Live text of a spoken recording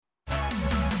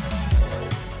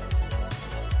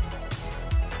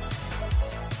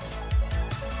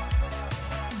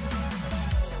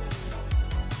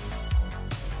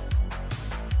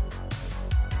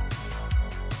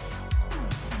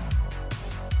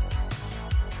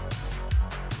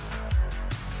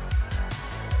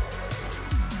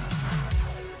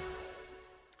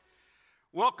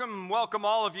Welcome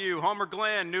all of you. Homer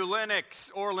Glen, New Lenox,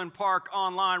 Orland Park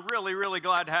Online. Really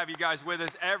glad to have you guys with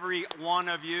us. Every one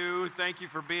of you, thank you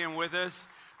for being with us.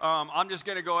 I'm just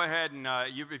going to go ahead and,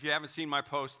 if you haven't seen my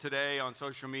post today on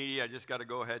social media, I just got to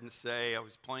go ahead and say I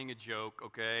was playing a joke,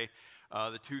 okay?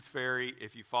 The Tooth Fairy,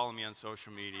 if you follow me on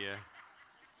social media.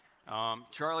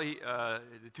 Charlie,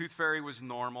 the Tooth Fairy was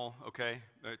normal, okay?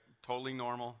 Totally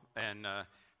normal. And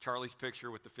Charlie's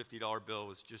picture with the $50 bill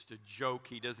was just a joke.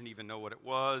 He doesn't even know what it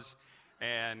was.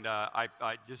 And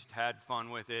I just had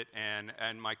fun with it.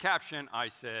 And my caption, I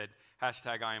said,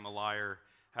 hashtag I am a liar,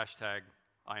 hashtag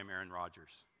I am Aaron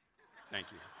Rodgers. Thank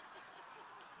you.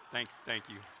 Thank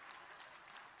you.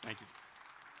 Thank you.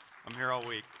 I'm here all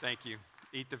week. Thank you.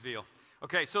 Eat the veal.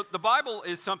 Okay, so the Bible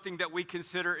is something that we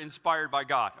consider inspired by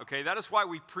God, okay? That is why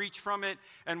we preach from it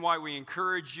and why we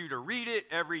encourage you to read it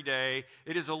every day.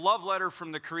 It is a love letter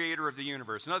from the creator of the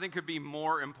universe. Nothing could be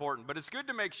more important, but it's good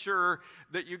to make sure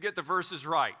that you get the verses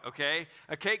right, okay?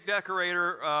 A cake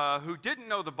decorator who didn't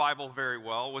know the Bible very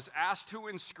well was asked to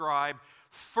inscribe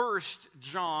 1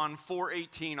 John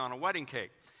 4:18 on a wedding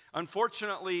cake.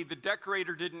 Unfortunately, the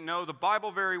decorator didn't know the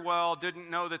Bible very well, didn't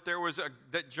know that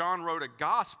that John wrote a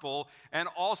gospel and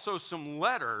also some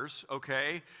letters,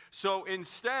 okay? So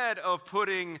instead of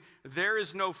putting, there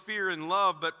is no fear in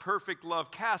love, but perfect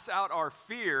love casts out our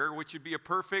fear, which would be a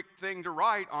perfect thing to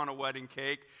write on a wedding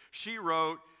cake, she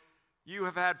wrote, you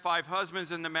have had 5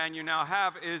 husbands and the man you now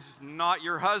have is not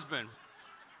your husband.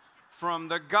 From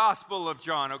the Gospel of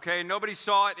John, okay? Nobody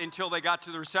saw it until they got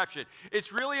to the reception.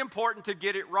 It's really important to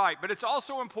get it right, but it's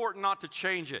also important not to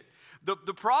change it.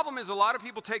 The problem is a lot of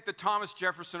people take the Thomas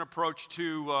Jefferson approach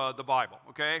to the Bible,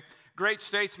 okay? Great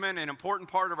statesman, an important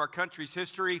part of our country's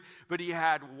history, but he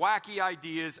had wacky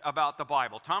ideas about the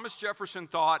Bible. Thomas Jefferson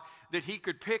thought that he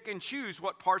could pick and choose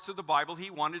what parts of the Bible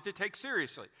he wanted to take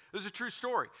seriously. This is a true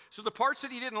story. So the parts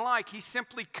that he didn't like, he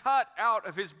simply cut out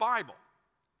of his Bible.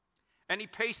 And he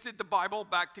pasted the Bible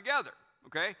back together,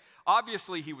 okay?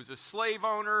 Obviously, he was a slave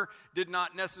owner, did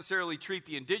not necessarily treat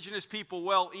the indigenous people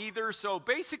well either. So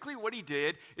basically what he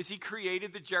did is he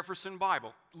created the Jefferson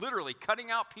Bible, literally cutting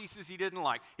out pieces he didn't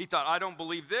like. He thought, I don't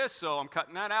believe this, so I'm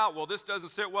cutting that out. Well, this doesn't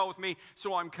sit well with me,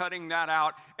 so I'm cutting that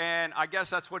out. And I guess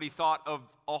that's what he thought of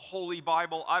a holy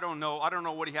Bible. I don't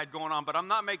know what he had going on, but I'm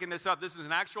not making this up. This is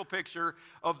an actual picture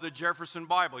of the Jefferson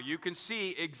Bible. You can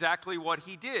see exactly what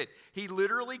he did. He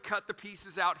literally cut the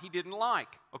pieces out he didn't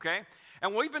like, okay?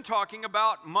 And we've been talking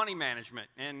about money management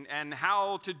and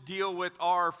how to deal with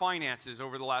our finances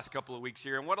over the last couple of weeks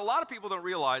here. And what a lot of people don't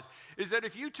realize is that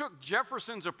if you took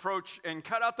Jefferson's approach and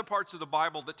cut out the parts of the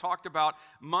Bible that talked about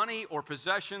money or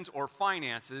possessions or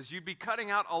finances, you'd be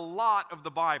cutting out a lot of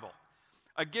the Bible.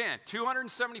 Again,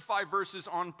 275 verses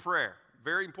on prayer,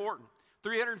 very important.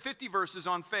 350 verses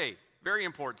on faith, very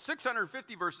important.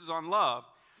 650 verses on love.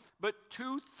 But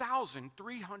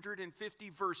 2,350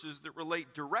 verses that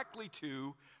relate directly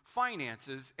to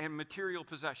finances and material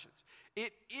possessions.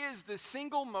 It is the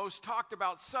single most talked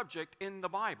about subject in the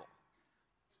Bible.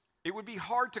 It would be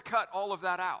hard to cut all of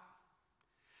that out.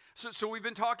 So we've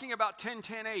been talking about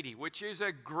 10-10-80, which is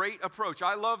a great approach.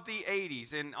 I love the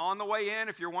 80s. And on the way in,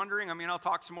 if you're wondering, I'll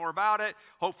talk some more about it.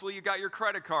 Hopefully you got your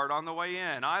credit card on the way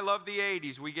in. I love the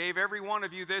 80s. We gave every one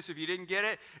of you this. If you didn't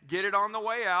get it on the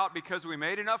way out because we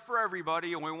made enough for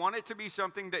everybody. And we want it to be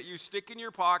something that you stick in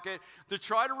your pocket to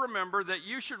try to remember that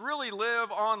you should really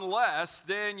live on less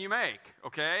than you make,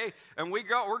 okay? And we're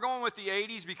going with the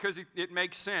 80s because it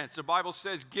makes sense. The Bible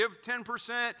says give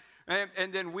 10%.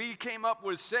 And then we came up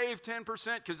with save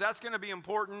 10% because that's going to be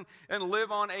important and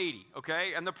live on 80,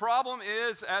 okay? And the problem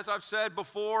is, as I've said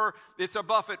before, it's a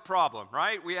Buffett problem,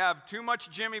 right? We have too much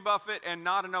Jimmy Buffett and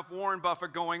not enough Warren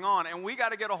Buffett going on, and we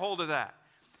got to get a hold of that.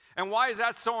 And why is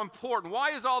that so important?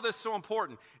 Why is all this so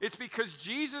important? It's because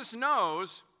Jesus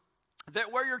knows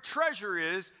that where your treasure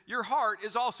is, your heart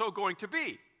is also going to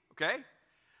be, okay?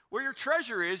 Where your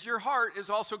treasure is, your heart is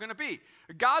also going to be.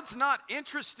 God's not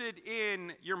interested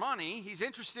in your money. He's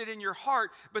interested in your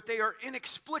heart, but they are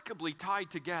inexplicably tied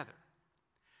together.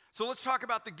 So let's talk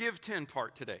about the give 10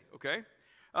 part today, okay?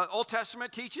 Old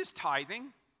Testament teaches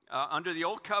tithing. Under the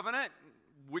Old Covenant,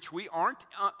 which we aren't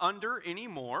under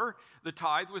anymore, the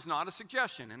tithe was not a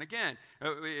suggestion. And again,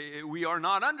 we are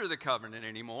not under the covenant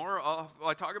anymore.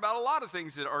 I talk about a lot of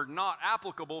things that are not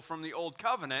applicable from the Old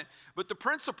Covenant, but the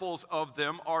principles of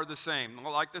them are the same.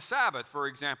 Like the Sabbath, for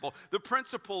example, the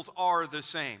principles are the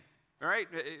same. All right,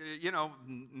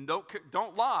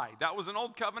 don't lie. That was an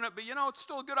old covenant, but it's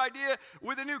still a good idea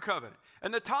with a new covenant.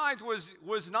 And the tithe was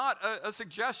not a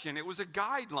suggestion. It was a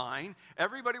guideline.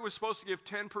 Everybody was supposed to give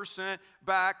 10%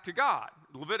 back to God.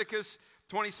 Leviticus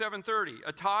 27:30,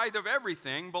 a tithe of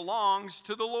everything belongs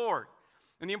to the Lord.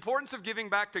 And the importance of giving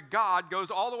back to God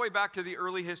goes all the way back to the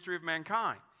early history of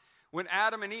mankind. When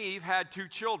Adam and Eve had two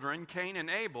children, Cain and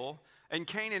Abel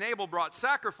brought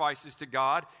sacrifices to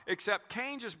God, except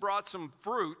Cain just brought some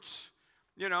fruits,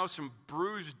 some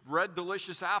bruised red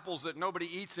delicious apples that nobody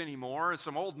eats anymore, and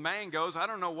some old mangoes. I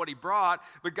don't know what he brought,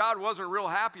 but God wasn't real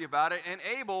happy about it. And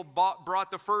Abel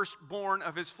brought the firstborn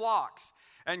of his flocks.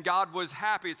 And God was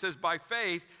happy. It says, by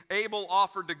faith, Abel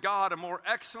offered to God a more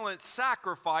excellent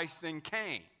sacrifice than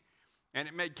Cain. And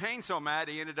it made Cain so mad,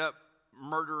 he ended up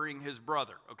murdering his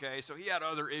brother, okay? So he had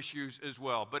other issues as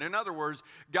well. But in other words,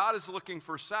 God is looking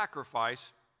for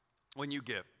sacrifice when you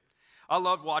give. I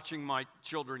love watching my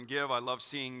children give. I love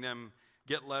seeing them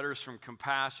get letters from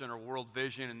Compassion or World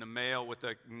Vision in the mail with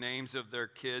the names of their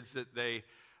kids that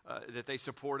they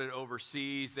supported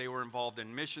overseas. They were involved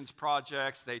in missions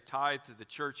projects. They tithed to the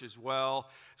church as well.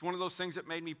 It's one of those things that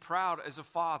made me proud as a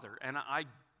father. And I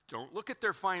don't look at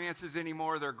their finances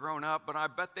anymore. They're grown up, but I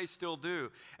bet they still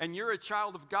do. And you're a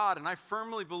child of God, and I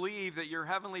firmly believe that your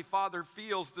Heavenly Father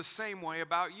feels the same way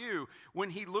about you when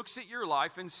He looks at your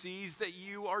life and sees that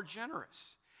you are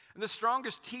generous. And the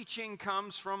strongest teaching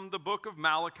comes from the book of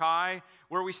Malachi,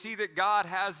 where we see that God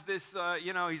has this,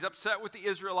 He's upset with the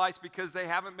Israelites because they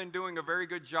haven't been doing a very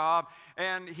good job.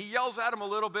 And He yells at them a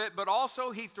little bit, but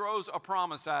also He throws a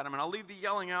promise at them. And I'll leave the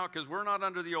yelling out because we're not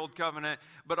under the old covenant,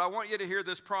 but I want you to hear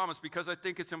this promise because I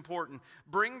think it's important.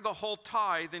 Bring the whole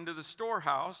tithe into the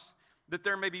storehouse, that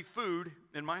there may be food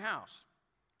in my house.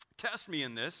 Test me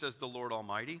in this, says the Lord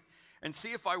Almighty, and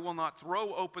see if I will not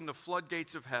throw open the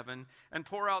floodgates of heaven and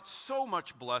pour out so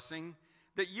much blessing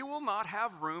that you will not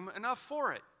have room enough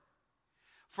for it.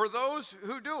 For those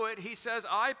who do it, He says,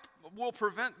 I will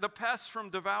prevent the pests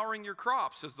from devouring your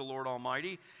crops, says the Lord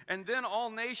Almighty. And then all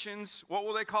nations, what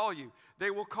will they call you? They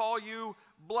will call you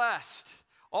blessed.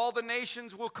 All the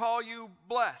nations will call you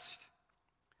blessed.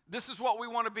 This is what we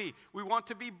want to be. We want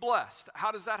to be blessed.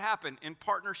 How does that happen? In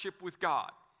partnership with God.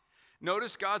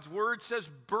 Notice God's word says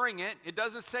bring it. It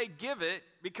doesn't say give it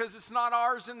because it's not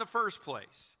ours in the first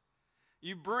place.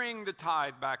 You bring the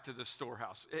tithe back to the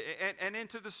storehouse and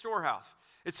into the storehouse.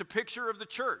 It's a picture of the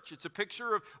church. It's a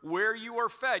picture of where you are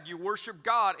fed. You worship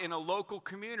God in a local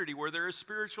community where there is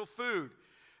spiritual food,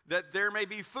 that there may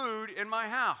be food in my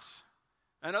house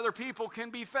and other people can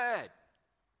be fed.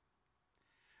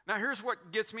 Now, here's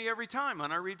what gets me every time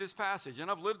when I read this passage,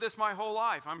 and I've lived this my whole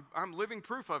life. I'm living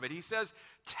proof of it. He says,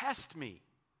 test me.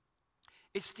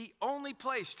 It's the only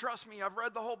place, trust me, I've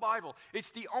read the whole Bible.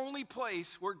 It's the only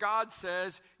place where God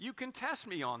says, you can test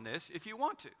me on this if you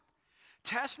want to.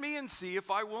 Test me and see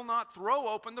if I will not throw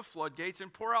open the floodgates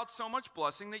and pour out so much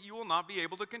blessing that you will not be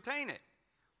able to contain it.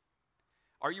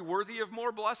 Are you worthy of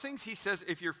more blessings? He says,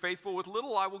 if you're faithful with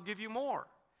little, I will give you more.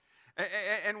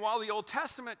 And while the Old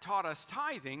Testament taught us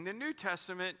tithing, the New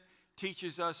Testament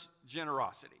teaches us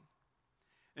generosity.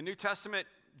 The New Testament,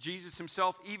 Jesus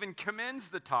Himself even commends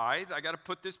the tithe. I got to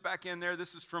put this back in there.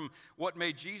 This is from What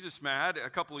Made Jesus Mad a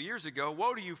couple of years ago.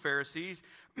 Woe to you, Pharisees,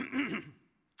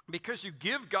 because you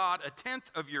give God 1/10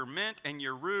 of your mint and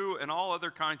your rue and all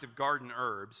other kinds of garden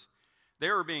herbs. They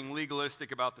were being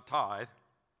legalistic about the tithe,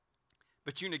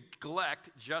 but you neglect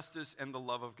justice and the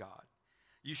love of God.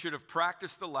 You should have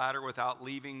practiced the latter without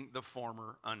leaving the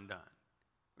former undone.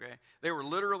 Okay? They were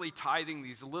literally tithing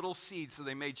these little seeds, so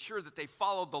they made sure that they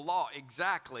followed the law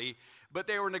exactly, but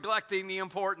they were neglecting the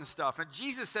important stuff. And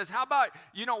Jesus says, how about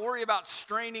you don't worry about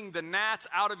straining the gnats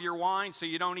out of your wine so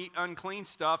you don't eat unclean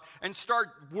stuff, and start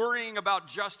worrying about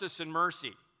justice and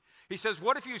mercy. He says,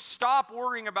 what if you stop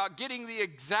worrying about getting the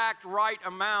exact right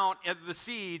amount of the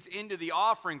seeds into the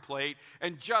offering plate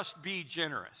and just be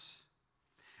generous?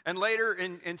 And later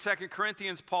in 2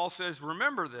 Corinthians, Paul says,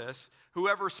 remember this,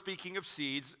 whoever, speaking of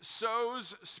seeds,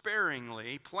 sows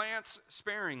sparingly, plants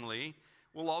sparingly,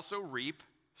 will also reap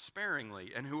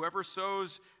sparingly. And whoever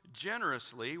sows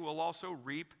generously will also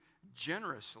reap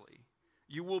generously.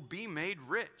 You will be made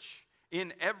rich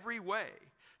in every way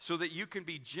so that you can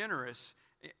be generous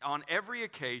on every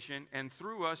occasion, and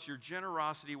through us your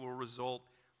generosity will result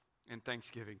in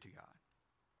thanksgiving to God.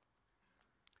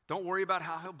 Don't worry about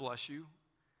how He'll bless you.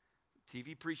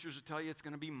 TV preachers will tell you it's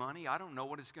going to be money. I don't know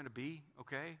what it's going to be,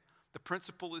 okay? The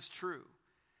principle is true.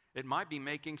 It might be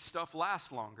making stuff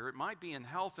last longer. It might be in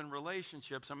health and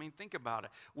relationships. I mean, think about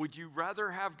it. Would you rather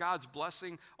have God's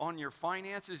blessing on your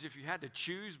finances if you had to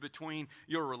choose between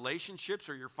your relationships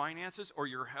or your finances, or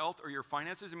your health or your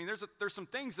finances? I mean, there's some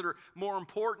things that are more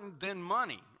important than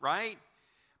money, right?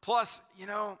 Plus,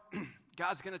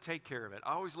 God's going to take care of it.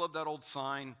 I always loved that old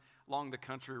sign along the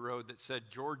country road that said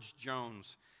George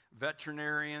Jones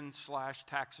veterinarian /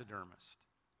 taxidermist.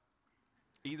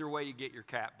 Either way, you get your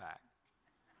cat back.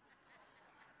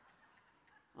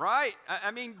 Right?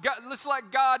 I mean, God, let's let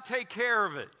God take care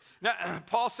of it. Now,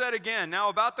 Paul said again, now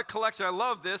about the collection, I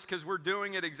love this because we're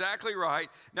doing it exactly right.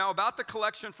 Now about the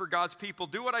collection for God's people,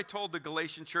 do what I told the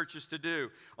Galatian churches to do.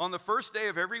 On the first day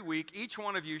of every week, each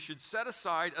one of you should set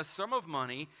aside a sum of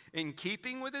money in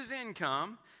keeping with his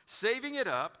income, saving it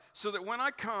up so that when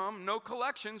I come, no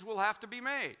collections will have to be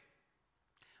made.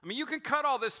 I mean, you can cut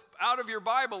all this out of your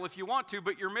Bible if you want to,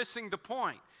 but you're missing the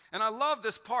point. And I love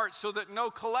this part, so that no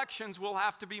collections will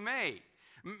have to be made.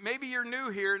 Maybe you're new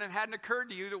here and it hadn't occurred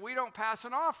to you that we don't pass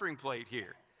an offering plate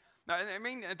here. Now, I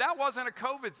mean, that wasn't a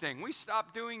COVID thing. We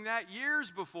stopped doing that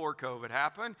years before COVID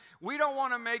happened. We don't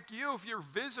want to make you, if you're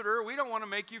a visitor, we don't want to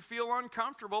make you feel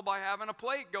uncomfortable by having a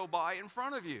plate go by in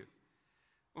front of you.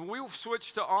 We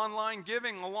switched to online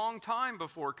giving a long time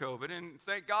before COVID, and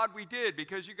thank God we did,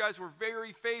 because you guys were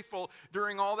very faithful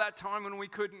during all that time when we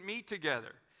couldn't meet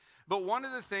together. But one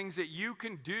of the things that you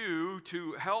can do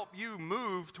to help you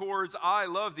move towards I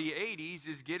love the 80s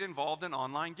is get involved in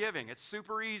online giving. It's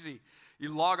super easy. You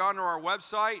log on to our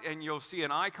website and you'll see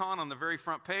an icon on the very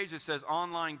front page that says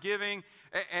online giving,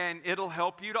 and it'll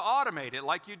help you to automate it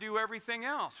like you do everything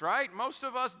else, right? Most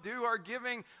of us do our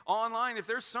giving online. If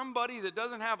there's somebody that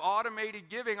doesn't have automated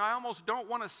giving, I almost don't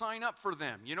want to sign up for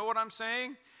them. You know what I'm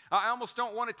saying? I almost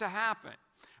don't want it to happen.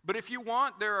 But if you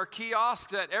want, there are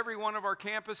kiosks at every one of our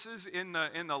campuses in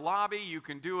the lobby. You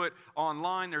can do it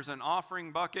online. There's an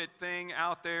offering bucket thing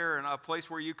out there and a place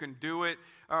where you can do it.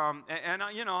 I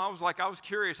was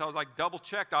curious. I was like, double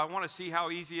checked. I want to see how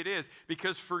easy it is,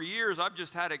 because for years I've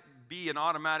just had it be an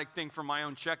automatic thing from my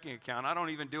own checking account. I don't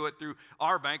even do it through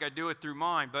our bank. I do it through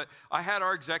mine. But I had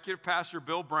our executive pastor,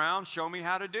 Bill Brown, show me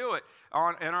how to do it in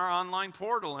our online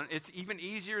portal. And it's even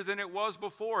easier than it was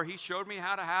before. He showed me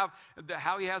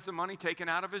how he has the money taken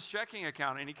out of his checking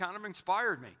account. And he kind of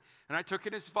inspired me. And I took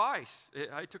his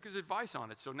advice on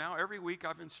it. So now every week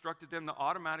I've instructed them to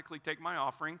automatically take my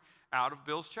offering out of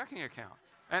Bill's checking account.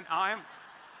 And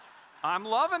I'm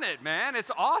loving it, man.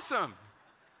 It's awesome.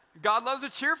 God loves a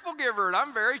cheerful giver, and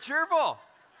I'm very cheerful.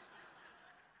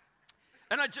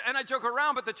 And I joke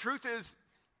around, but the truth is,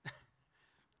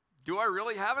 do I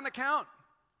really have an account?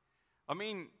 I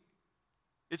mean,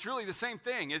 it's really the same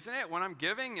thing, isn't it? When I'm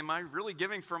giving, am I really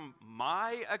giving from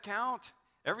my account?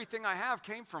 Everything I have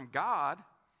came from God.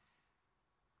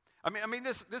 I mean,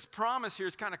 this promise here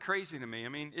is kind of crazy to me. I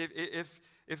mean,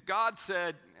 if God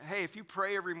said, hey, if you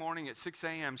pray every morning at 6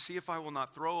 a.m., see if I will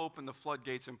not throw open the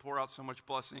floodgates and pour out so much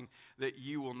blessing that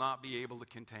you will not be able to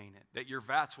contain it, that your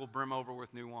vats will brim over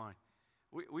with new wine.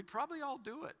 We'd probably all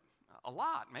do it a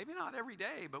lot. Maybe not every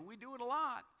day, but we do it a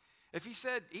lot. If he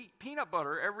said, eat peanut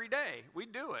butter every day,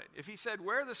 we'd do it. If he said,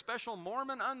 wear the special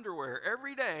Mormon underwear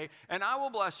every day and I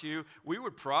will bless you, we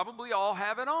would probably all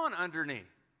have it on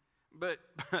underneath. But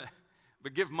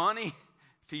give money,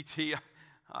 PT,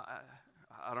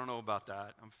 I don't know about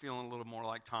that. I'm feeling a little more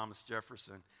like Thomas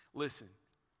Jefferson. Listen,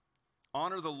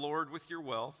 honor the Lord with your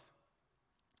wealth,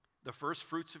 the first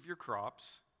fruits of your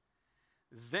crops,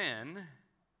 then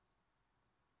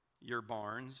your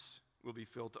barns will be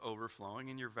filled to overflowing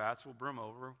and your vats will brim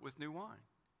over with new wine.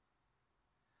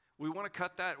 We want to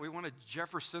cut that, we want to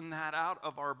Jefferson that out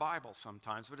of our Bible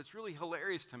sometimes, but it's really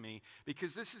hilarious to me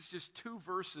because this is just 2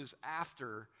 verses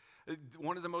after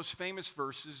one of the most famous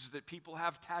verses that people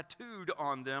have tattooed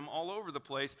on them all over the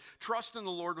place. Trust in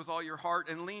the Lord with all your heart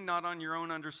and lean not on your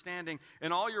own understanding.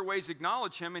 In all your ways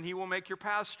acknowledge him and he will make your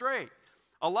path straight.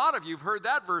 A lot of you have heard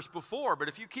that verse before, but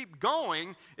if you keep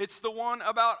going, it's the one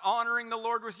about honoring the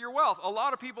Lord with your wealth. A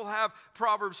lot of people have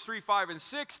Proverbs 3, 5, and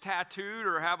 6 tattooed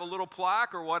or have a little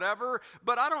plaque or whatever,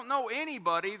 but I don't know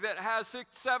anybody that has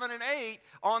 6, 7, and 8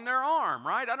 on their arm,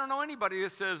 right? I don't know anybody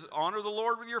that says, honor the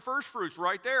Lord with your first fruits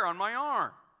right there on my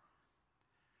arm.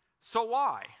 So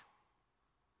why?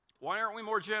 Why aren't we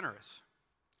more generous?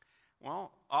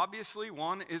 Well, obviously,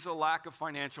 one is a lack of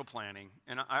financial planning,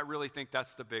 and I really think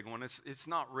that's the big one. It's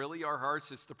not really our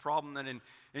hearts. It's the problem that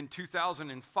in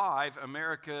 2005,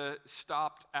 America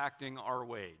stopped acting our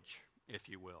wage, if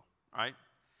you will, right?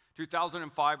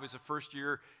 2005 was the first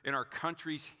year in our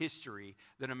country's history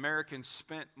that Americans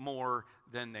spent more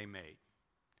than they made.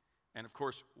 And, of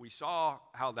course, we saw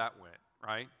how that went,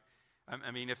 right?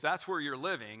 I mean, if that's where you're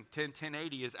living,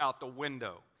 1080 is out the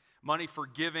window. Money for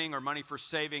giving or money for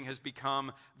saving has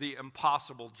become the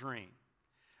impossible dream.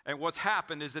 And what's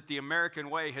happened is that the American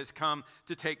way has come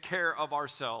to take care of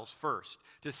ourselves first,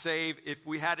 to save if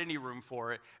we had any room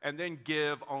for it, and then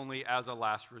give only as a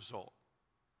last resort.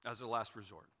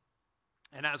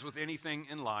 And as with anything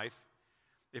in life,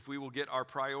 if we will get our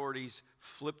priorities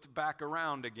flipped back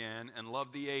around again and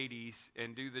love the 80s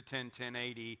and do the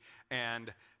 10-10-80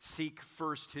 and seek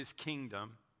first his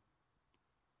kingdom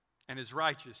and his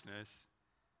righteousness,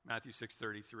 Matthew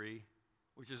 6:33,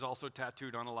 which is also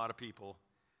tattooed on a lot of people,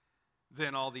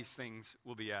 then all these things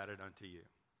will be added unto you.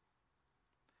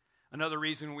 Another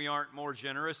reason we aren't more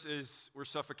generous is we're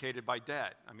suffocated by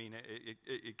debt. I mean,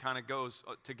 it kind of goes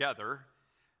together,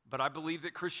 but I believe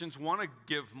that Christians want to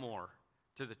give more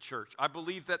to the church. I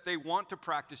believe that they want to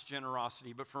practice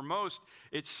generosity, but for most,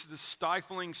 it's the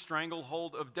stifling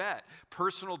stranglehold of debt.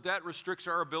 Personal debt restricts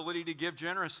our ability to give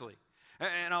generously.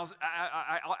 And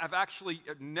I've actually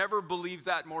never believed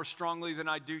that more strongly than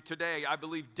I do today. I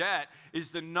believe debt is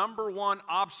the number one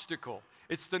obstacle.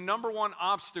 It's the number one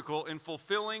obstacle in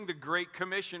fulfilling the Great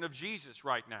Commission of Jesus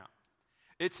right now.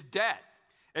 It's debt.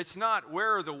 It's not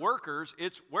where are the workers,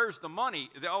 it's where's the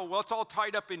money. Oh, well, it's all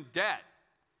tied up in debt.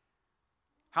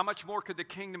 How much more could the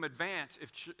kingdom advance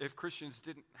if Christians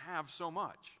didn't have so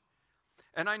much?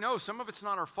 And I know some of it's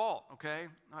not our fault, okay?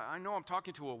 I know I'm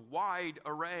talking to a wide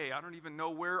array. I don't even know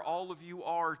where all of you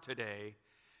are today.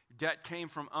 Debt came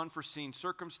from unforeseen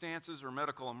circumstances or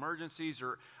medical emergencies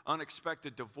or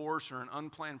unexpected divorce or an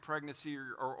unplanned pregnancy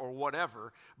or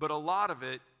whatever. But a lot of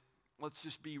it, let's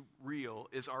just be real,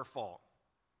 is our fault.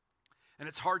 And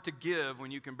it's hard to give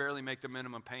when you can barely make the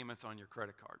minimum payments on your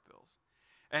credit card bills.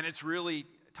 And it's really,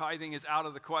 tithing is out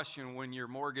of the question when your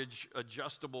mortgage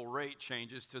adjustable rate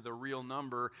changes to the real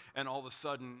number and all of a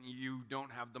sudden you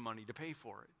don't have the money to pay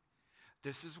for it.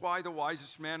 This is why the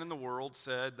wisest man in the world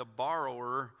said the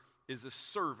borrower is a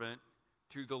servant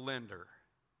to the lender.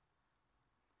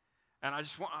 And I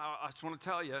just want to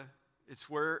tell you, it's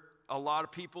where a lot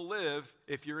of people live.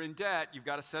 If you're in debt, you've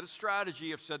got to set a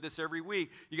strategy. I've said this every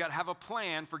week. You got to have a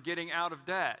plan for getting out of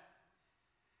debt.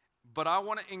 But I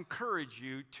want to encourage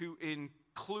you to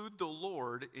include the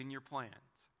Lord in your plans.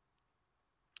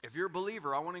 If you're a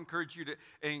believer, I want to encourage you to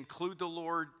include the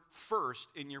Lord first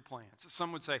in your plans.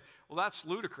 Some would say, well, that's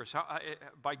ludicrous.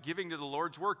 By giving to the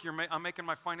Lord's work, I'm making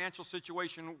my financial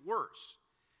situation worse.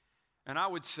 And I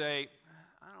would say,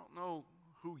 I don't know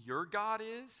who your God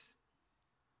is,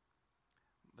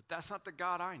 but that's not the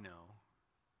God I know.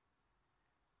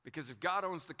 Because if God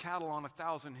owns the cattle on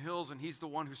 1,000 hills and he's the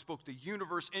one who spoke the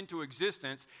universe into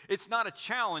existence, it's not a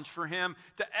challenge for him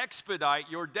to expedite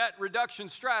your debt reduction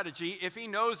strategy if he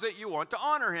knows that you want to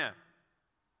honor him.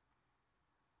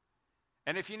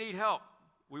 And if you need help,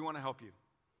 we want to help you.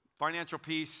 Financial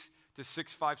Peace to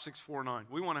 65649.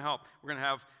 We want to help. We're going to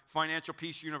have Financial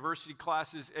Peace University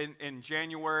classes in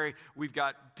January. We've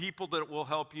got people that will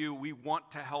help you. We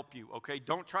want to help you, okay?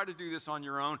 Don't try to do this on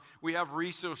your own. We have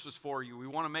resources for you. We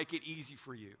want to make it easy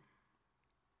for you.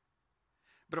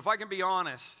 But if I can be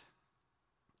honest,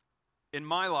 in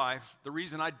my life, the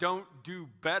reason I don't do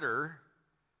better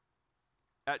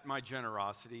at my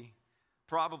generosity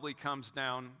probably comes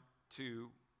down to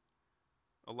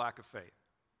a lack of faith.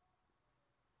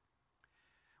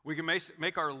 We can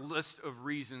make our list of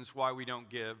reasons why we don't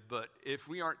give, but if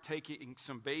we aren't taking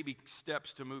some baby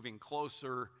steps to moving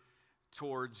closer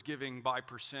towards giving by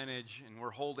percentage and we're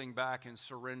holding back and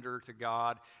surrender to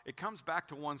God, it comes back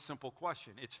to one simple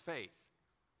question. It's faith.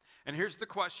 And here's the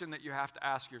question that you have to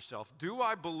ask yourself. Do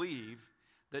I believe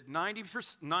that 90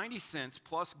 cents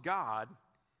plus God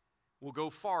will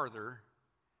go farther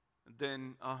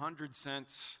than 100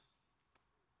 cents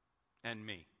and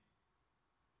me?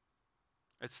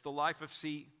 It's the life of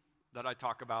C that I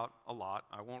talk about a lot.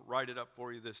 I won't write it up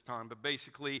for you this time, but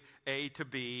basically A to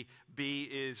B. B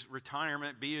is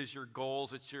retirement. B is your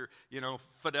goals. It's your,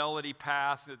 fidelity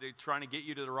path that they're trying to get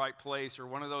you to the right place, or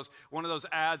one of those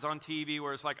ads on TV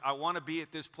where it's like, I want to be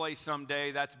at this place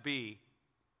someday. That's B.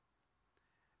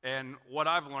 And what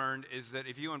I've learned is that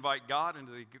if you invite God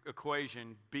into the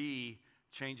equation, B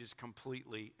changes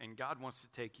completely, and God wants to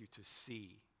take you to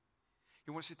C.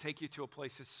 He wants to take you to a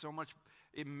place that's so much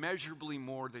immeasurably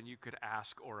more than you could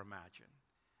ask or imagine.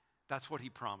 That's what he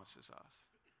promises us.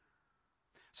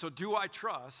 So do I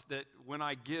trust that when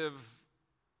I give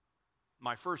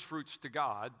my first fruits to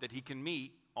God, that he can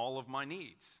meet all of my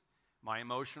needs, my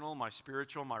emotional, my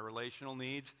spiritual, my relational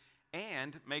needs,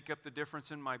 and make up the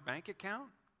difference in my bank account?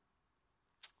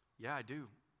 Yeah, I do.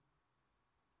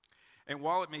 And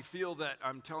while it may feel that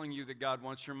I'm telling you that God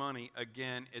wants your money,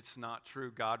 again, it's not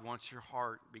true. God wants your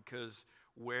heart, because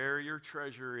where your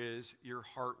treasure is, your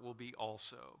heart will be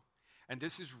also. And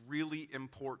this is really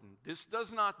important. These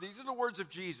are the words of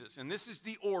Jesus, and this is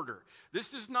the order. This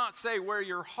does not say where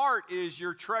your heart is,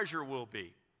 your treasure will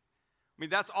be. I mean,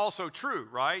 that's also true,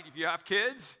 right? If you have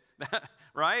kids,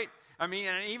 right? I mean,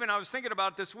 and even I was thinking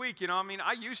about it this week,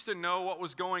 I used to know what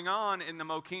was going on in the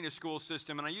Mokina school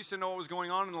system, and I used to know what was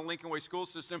going on in the Lincoln Way school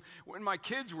system when my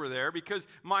kids were there, because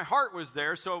my heart was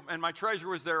there, and my treasure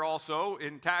was there also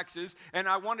in taxes, and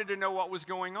I wanted to know what was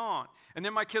going on. And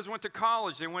then my kids went to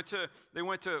college. They went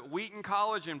to Wheaton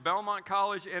College and Belmont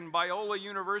College and Biola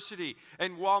University.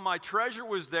 And while my treasure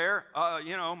was there,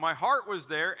 my heart was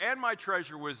there, and my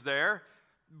treasure was there.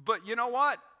 But you know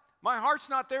what? My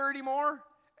heart's not there anymore.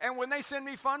 And when they send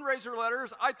me fundraiser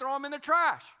letters, I throw them in the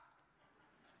trash.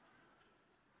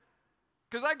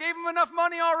 Because I gave them enough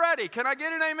money already. Can I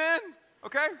get an amen?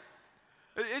 Okay?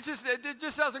 It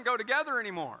just doesn't go together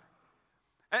anymore.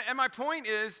 And my point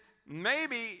is,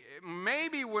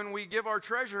 maybe when we give our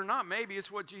treasure, not maybe,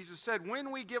 it's what Jesus said.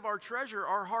 When we give our treasure,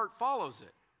 our heart follows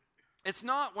it. It's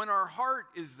not when our heart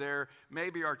is there,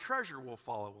 maybe our treasure will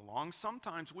follow along.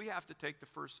 Sometimes we have to take the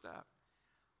first step.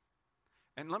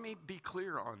 And let me be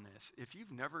clear on this. If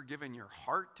you've never given your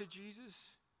heart to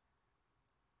Jesus,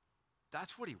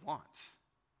 that's what he wants.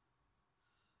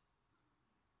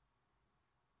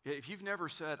 If you've never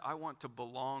said, I want to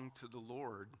belong to the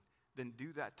Lord, then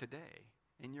do that today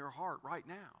in your heart right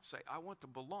now. Say, I want to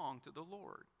belong to the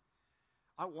Lord.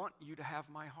 I want you to have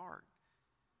my heart.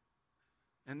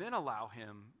 And then allow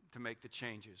him to make the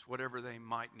changes, whatever they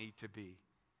might need to be.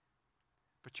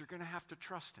 But you're going to have to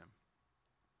trust him.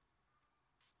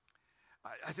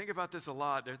 I think about this a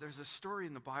lot. There's a story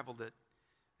in the Bible that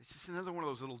it's just another one of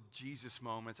those little Jesus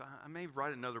moments. I may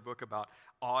write another book about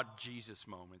odd Jesus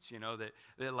moments,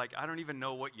 that like, I don't even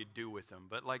know what you do with them.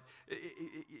 But like,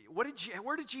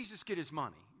 where did Jesus get his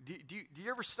money? Do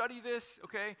you ever study this,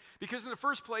 okay? Because in the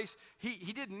first place,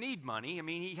 he didn't need money. I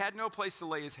mean, he had no place to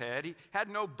lay his head. He had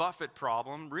no buffet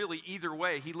problem, really, either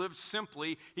way. He lived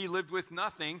simply. He lived with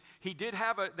nothing. They did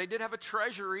have a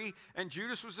treasury, and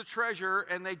Judas was the treasurer,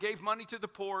 and they gave money to the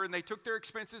poor, and they took their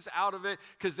expenses out of it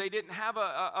because they didn't have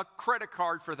a credit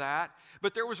card for that.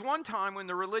 But there was one time when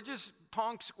the religious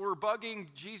punks were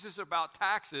bugging Jesus about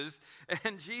taxes,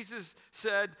 and Jesus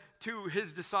said to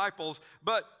his disciples,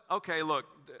 but okay, look,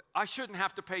 I shouldn't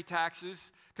have to pay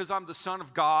taxes because I'm the Son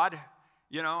of God.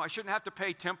 I shouldn't have to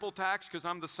pay temple tax because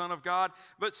I'm the Son of God.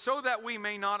 But so that we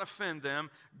may not offend them,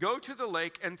 go to the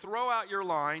lake and throw out your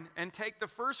line and take the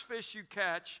first fish you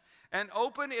catch and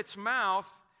open its mouth,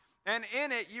 and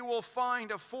in it you will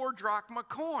find a 4-drachma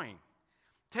coin.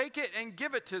 Take it and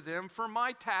give it to them for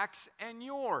my tax and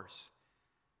yours.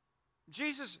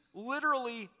 Jesus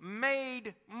literally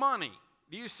made money.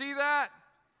 Do you see that?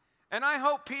 And I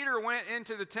hope Peter went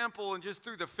into the temple and just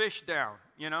threw the fish down,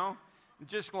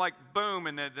 just like boom,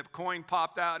 and the coin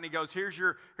popped out, and he goes, here's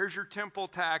your temple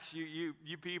tax, you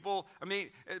people.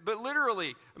 But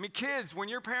literally, kids, when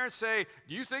your parents say,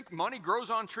 do you think money grows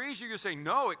on trees? You can say,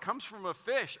 no, it comes from a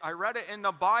fish. I read it in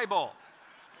the Bible.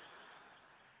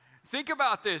 Think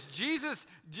about this.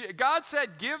 God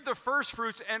said, give the first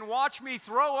fruits and watch me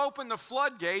throw open the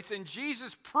floodgates, and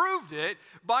Jesus proved it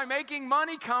by making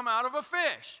money come out of a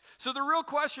fish. So the real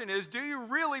question is, do you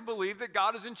really believe that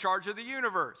God is in charge of the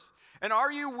universe? And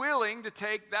are you willing to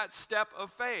take that step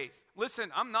of faith? Listen,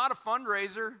 I'm not a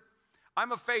fundraiser.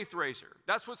 I'm a faith raiser.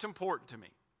 That's what's important to me.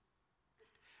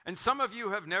 And some of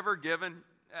you have never given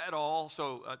at all,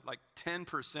 so like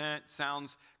 10%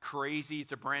 sounds crazy.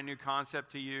 It's a brand new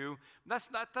concept to you. That's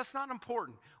not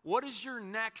important. What is your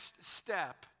next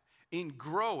step in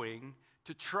growing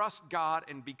to trust God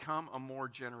and become a more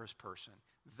generous person?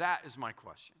 That is my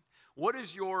question. What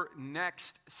is your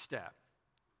next step?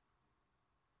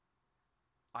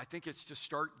 I think it's to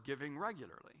start giving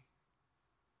regularly.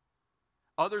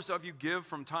 Others of you give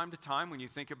from time to time when you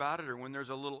think about it or when there's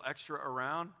a little extra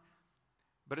around.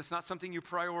 But it's not something you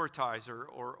prioritize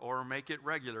or make it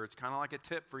regular. It's kind of like a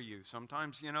tip for you.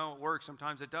 Sometimes, it works,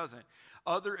 sometimes it doesn't.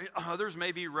 Others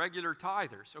may be regular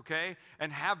tithers, okay,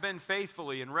 and have been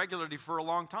faithfully and regularly for a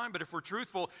long time. But if we're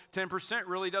truthful, 10%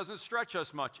 really doesn't stretch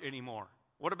us much anymore.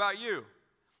 What about you?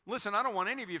 Listen, I don't want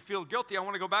any of you to feel guilty. I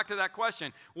want to go back to that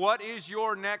question. What is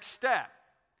your next step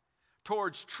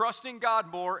towards trusting God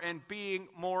more and being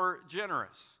more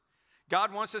generous?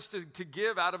 God wants us to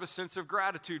give out of a sense of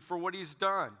gratitude for what he's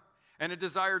done and a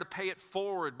desire to pay it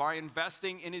forward by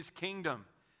investing in his kingdom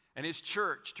and his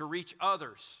church to reach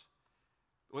others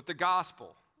with the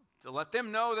gospel, to let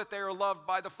them know that they are loved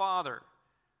by the Father.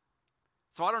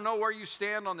 So I don't know where you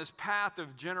stand on this path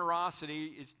of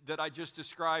generosity that I just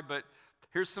described, but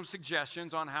here's some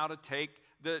suggestions on how to take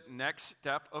the next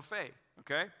step of faith,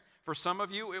 okay? For some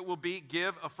of you, it will be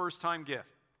give a first-time gift.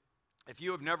 If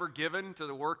you have never given to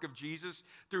the work of Jesus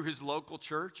through his local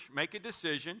church, make a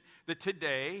decision that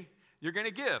today you're going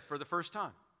to give for the first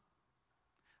time.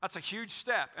 That's a huge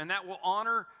step, and that will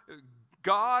honor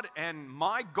God. And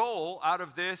my goal out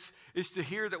of this is to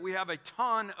hear that we have a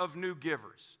ton of new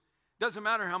givers. Doesn't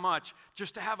matter how much,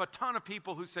 just to have a ton of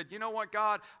people who said, you know what,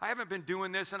 God, I haven't been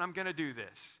doing this, and I'm going to do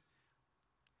this.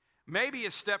 Maybe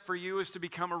a step for you is to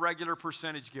become a regular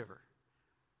percentage giver.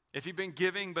 If you've been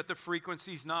giving but the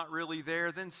frequency's not really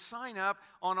there, then sign up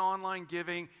on online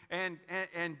giving and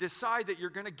decide that you're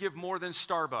going to give more than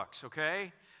Starbucks,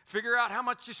 okay? Figure out how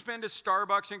much you spend at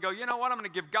Starbucks and go, you know what, I'm going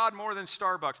to give God more than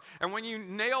Starbucks. And when you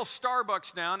nail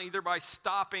Starbucks down, either by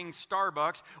stopping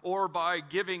Starbucks or by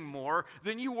giving more,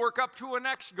 then you work up to a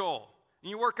next goal. And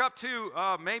you work up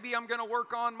to, maybe I'm going to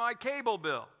work on my cable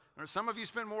bill. Or some of you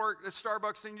spend more at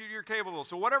Starbucks than you do your cable bill.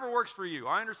 So whatever works for you,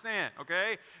 I understand,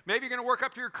 okay? Maybe you're going to work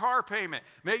up to your car payment.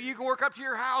 Maybe you can work up to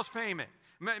your house payment.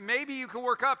 Maybe you can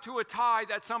work up to a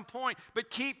tithe at some point, but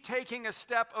keep taking a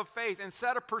step of faith and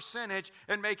set a percentage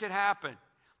and make it happen.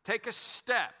 Take a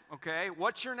step, okay?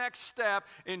 What's your next step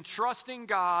in trusting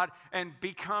God and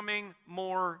becoming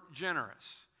more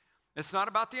generous? It's not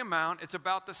about the amount, it's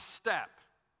about the step,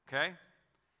 okay?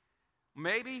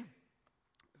 Maybe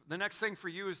the next thing for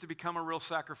you is to become a real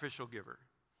sacrificial giver.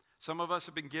 Some of us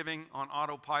have been giving on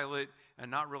autopilot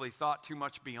and not really thought too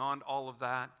much beyond all of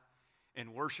that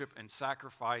in worship and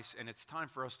sacrifice, and it's time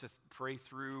for us to pray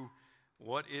through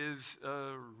what is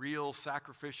a real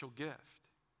sacrificial gift.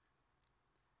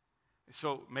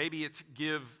 So maybe it's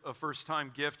give a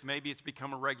first-time gift, maybe it's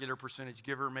become a regular percentage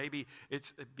giver, maybe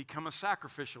it's become a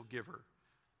sacrificial giver.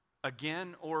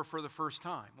 Again or for the first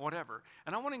time, whatever.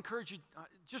 And I want to encourage you,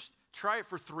 just try it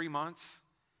for 3 months.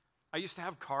 I used to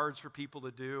have cards for people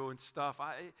to do and stuff.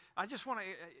 I just want to,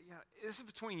 this is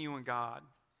between you and God.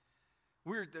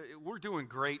 We're doing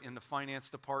great in the finance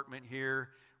department here.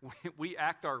 We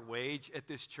act our wage at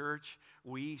this church.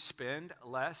 We spend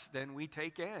less than we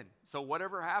take in. So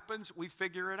whatever happens, we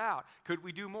figure it out. Could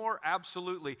we do more?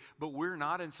 Absolutely. But we're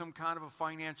not in some kind of a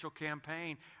financial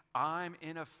campaign. I'm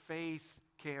in a faith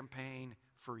campaign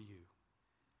for you.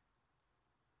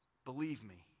 Believe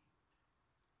me.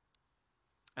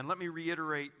 And let me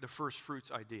reiterate the first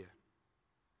fruits idea.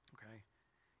 Okay?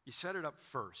 You set it up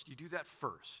first. You do that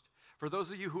first. For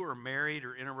those of you who are married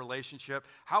or in a relationship,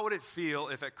 how would it feel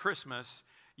if at Christmas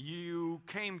you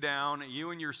came down,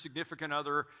 you and your significant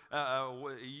other,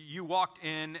 you walked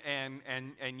in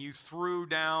and you threw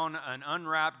down an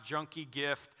unwrapped junky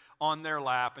gift on their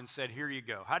lap and said, "Here you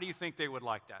go." How do you think they would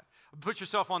like that? Put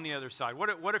yourself on the other side.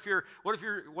 What if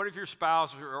your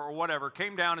spouse or whatever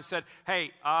came down and said,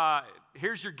 "Hey,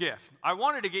 here's your gift. I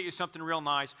wanted to get you something real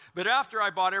nice, but after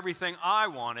I bought everything I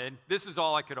wanted, this is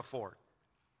all I could afford.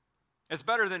 It's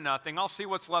better than nothing. I'll see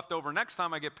what's left over next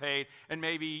time I get paid, and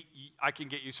maybe I can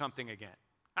get you something again."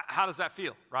 How does that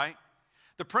feel, right?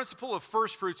 The principle of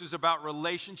first fruits is about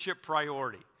relationship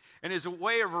priority and is a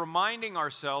way of reminding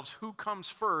ourselves who comes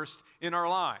first in our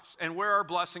lives and where our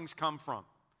blessings come from.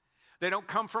 They don't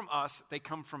come from us, they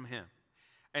come from Him.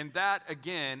 And that,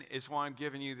 again, is why I'm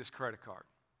giving you this credit card,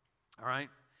 all right?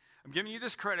 I'm giving you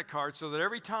this credit card so that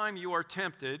every time you are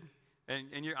tempted,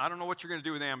 and I don't know what you're going to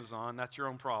do with Amazon, that's your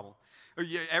own problem.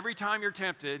 Every time you're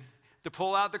tempted to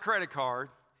pull out the credit card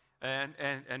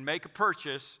and make a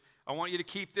purchase, I want you to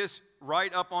keep this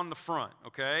right up on the front,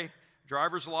 okay?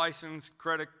 Driver's license,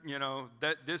 credit,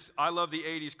 I love the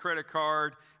 80s credit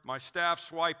card, my staff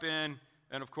swipe in,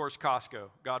 and of course Costco.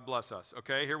 God bless us,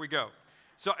 okay? Here we go.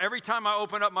 So every time I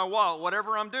open up my wallet,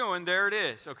 whatever I'm doing, there it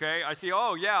is, okay? I see,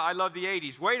 oh yeah, I love the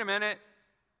 80s. Wait a minute.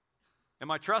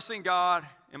 Am I trusting God?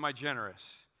 Am I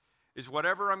generous? Is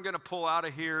whatever I'm going to pull out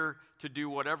of here to do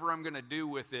whatever I'm going to do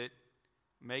with it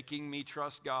making me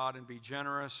trust God and be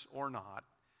generous or not?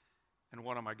 And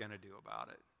what am I going to do about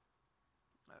it?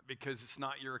 Because it's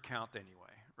not your account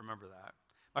anyway. Remember that.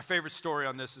 My favorite story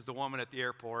on this is the woman at the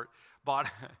airport bought,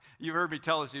 you've heard me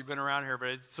tell this, you've been around here, but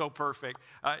it's so perfect.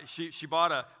 She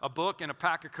bought a book and a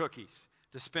pack of cookies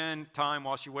to spend time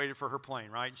while she waited for her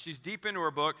plane, right? She's deep into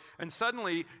her book, and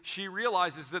suddenly she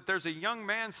realizes that there's a young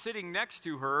man sitting next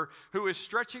to her who is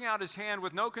stretching out his hand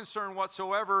with no concern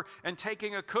whatsoever and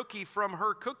taking a cookie from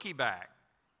her cookie bag.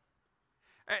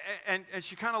 And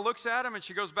she kind of looks at him, and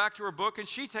she goes back to her book, and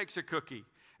she takes a cookie.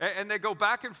 And they go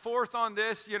back and forth on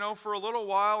this, for a little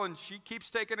while, and she keeps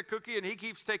taking a cookie, and he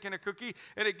keeps taking a cookie,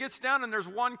 and it gets down, and there's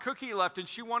one cookie left, and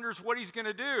she wonders what he's going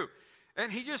to do. And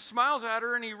he just smiles at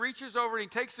her, and he reaches over, and he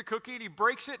takes the cookie, and he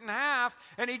breaks it in half,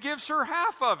 and he gives her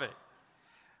half of it.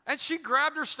 And she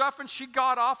grabbed her stuff, and she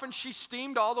got off, and she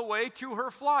steamed all the way to her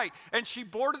flight. And she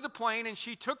boarded the plane, and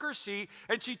she took her seat,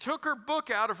 and she took her book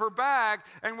out of her bag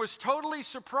and was totally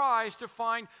surprised to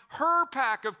find her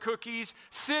pack of cookies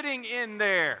sitting in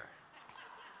there.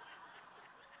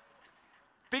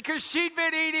 because she'd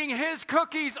been eating his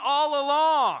cookies all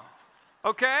along.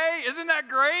 Okay? Isn't that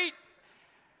great?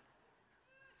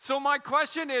 So my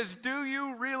question is, do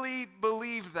you really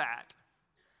believe that?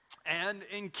 And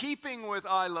in keeping with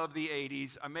I Love the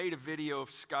 80s, I made a video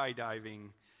of skydiving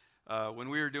when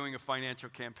we were doing a financial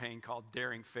campaign called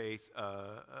Daring Faith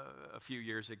a few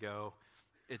years ago.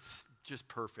 It's just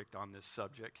perfect on this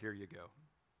subject. Here you go.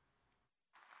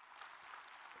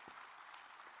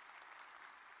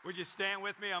 Would you stand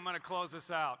with me? I'm going to close this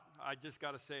out. I just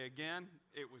got to say again,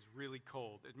 it was really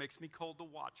cold. It makes me cold to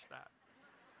watch that.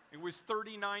 It was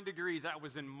 39 degrees. That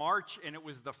was in March, and it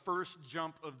was the first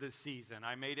jump of the season.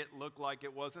 I made it look like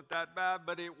it wasn't that bad,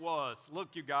 but it was.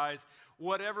 Look, you guys,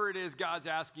 whatever it is God's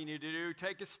asking you to do,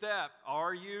 take a step.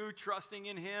 Are you trusting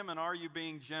in Him, and are you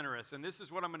being generous? And this is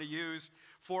what I'm going to use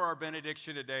for our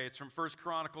benediction today. It's from 1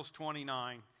 Chronicles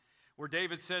 29, where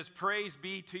David says, "Praise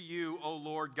be to you, O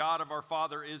Lord, God of our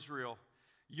father Israel.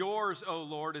 Yours, O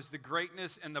Lord, is the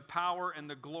greatness and the power and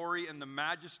the glory and the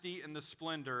majesty and the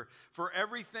splendor. For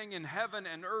everything in heaven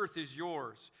and earth is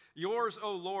yours. Yours,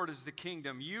 O Lord, is the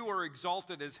kingdom. You are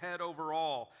exalted as head over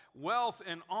all. Wealth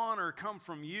and honor come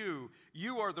from you.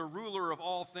 You are the ruler of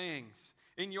all things.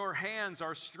 In your hands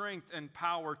are strength and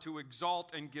power to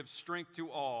exalt and give strength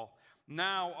to all.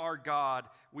 Now, our God,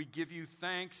 we give you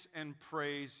thanks and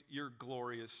praise your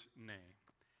glorious name."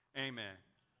 Amen.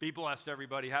 Be blessed,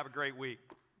 everybody. Have a great week.